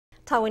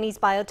Taiwanese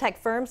biotech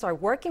firms are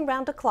working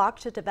round the clock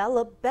to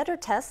develop better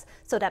tests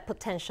so that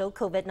potential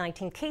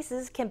COVID-19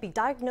 cases can be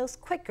diagnosed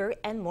quicker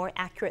and more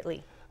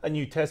accurately. A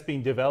new test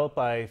being developed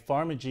by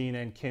Pharmigene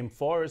and Kim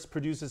Forest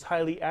produces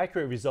highly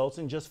accurate results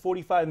in just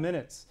 45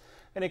 minutes.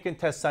 And it can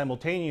test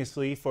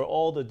simultaneously for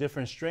all the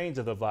different strains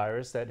of the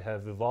virus that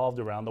have evolved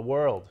around the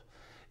world.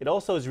 It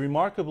also is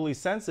remarkably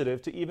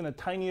sensitive to even the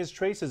tiniest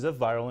traces of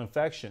viral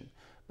infection.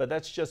 But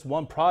that's just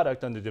one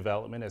product under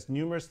development as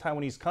numerous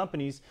Taiwanese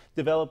companies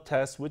develop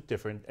tests with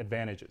different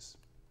advantages.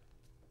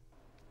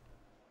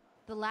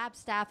 The lab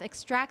staff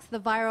extracts the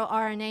viral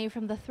RNA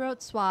from the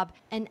throat swab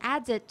and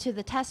adds it to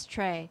the test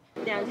tray.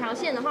 两条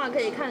线的话可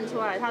以看出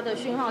来它的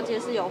讯号阶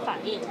是有反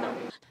应的。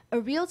 A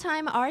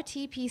real-time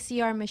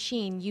RT-PCR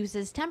machine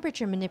uses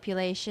temperature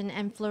manipulation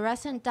and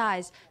fluorescent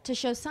dyes to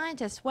show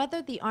scientists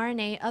whether the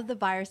RNA of the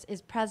virus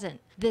is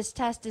present. This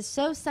test is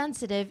so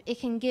sensitive it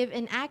can give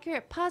an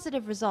accurate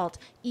positive result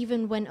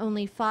even when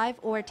only 5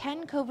 or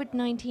 10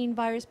 COVID-19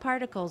 virus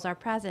particles are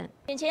present.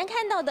 眼前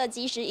看到的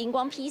即时荧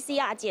光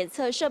PCR 检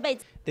测设备。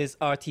 This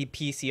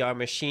RT-PCR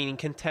machine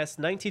can test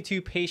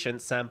 92 patient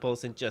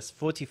samples in just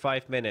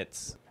 45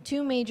 minutes.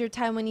 Two major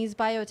Taiwanese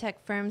biotech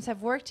firms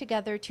have worked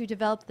together to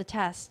develop the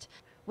test.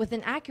 With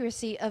an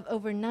accuracy of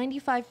over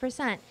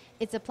 95%,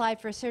 it's applied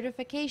for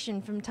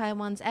certification from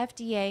Taiwan's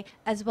FDA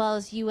as well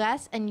as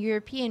US and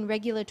European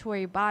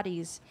regulatory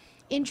bodies.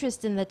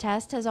 Interest in the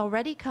test has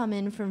already come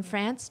in from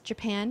France,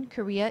 Japan,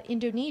 Korea,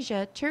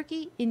 Indonesia,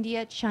 Turkey,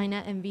 India,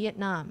 China, and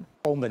Vietnam.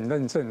 欧盟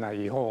认证了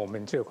以后，我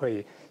们就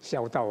会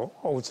销到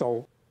欧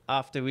洲。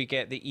 After we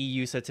get the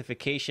EU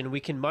certification, we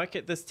can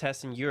market this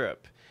test in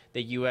Europe.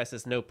 The US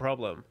is no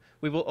problem.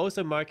 We will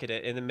also market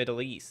it in the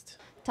Middle East.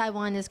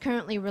 Taiwan is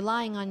currently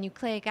relying on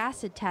nucleic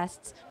acid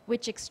tests,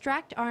 which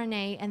extract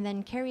RNA and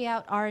then carry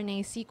out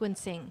RNA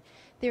sequencing.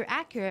 They're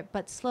accurate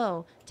but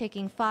slow,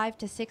 taking 5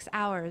 to 6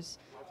 hours.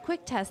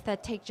 Quick tests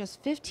that take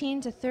just 15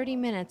 to 30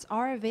 minutes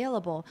are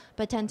available,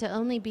 but tend to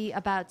only be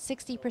about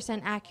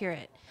 60%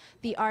 accurate.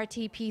 The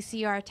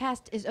RT-PCR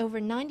test is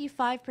over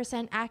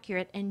 95%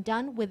 accurate and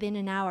done within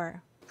an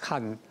hour.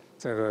 看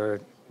这个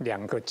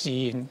两个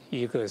基因，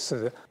一个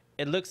是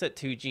It looks at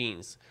two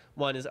genes.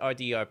 One is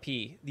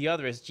RDRP, the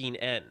other is gene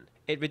N.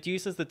 It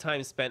reduces the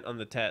time spent on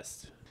the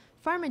test.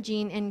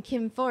 Pharmigene and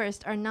Kim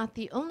Forest are not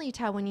the only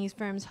Taiwanese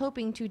firms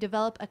hoping to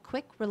develop a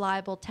quick,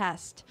 reliable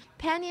test.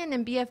 Panion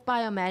and BF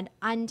Biomed,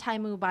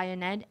 Untitled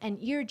Chapter, and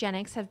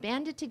Eargenics have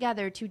banded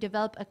together to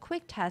develop a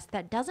quick test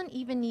that doesn't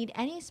even need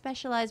any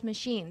specialized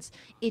machines.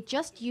 It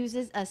just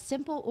uses a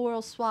simple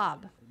oral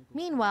swab.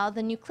 Meanwhile,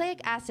 the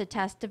nucleic acid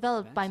test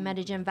developed by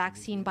Medigen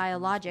Vaccine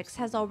Biologics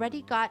has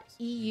already got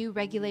EU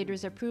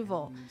regulators'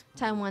 approval.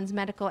 Taiwan's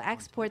medical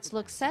exports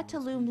look set to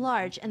loom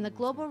large in the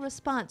global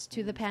response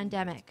to the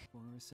pandemic.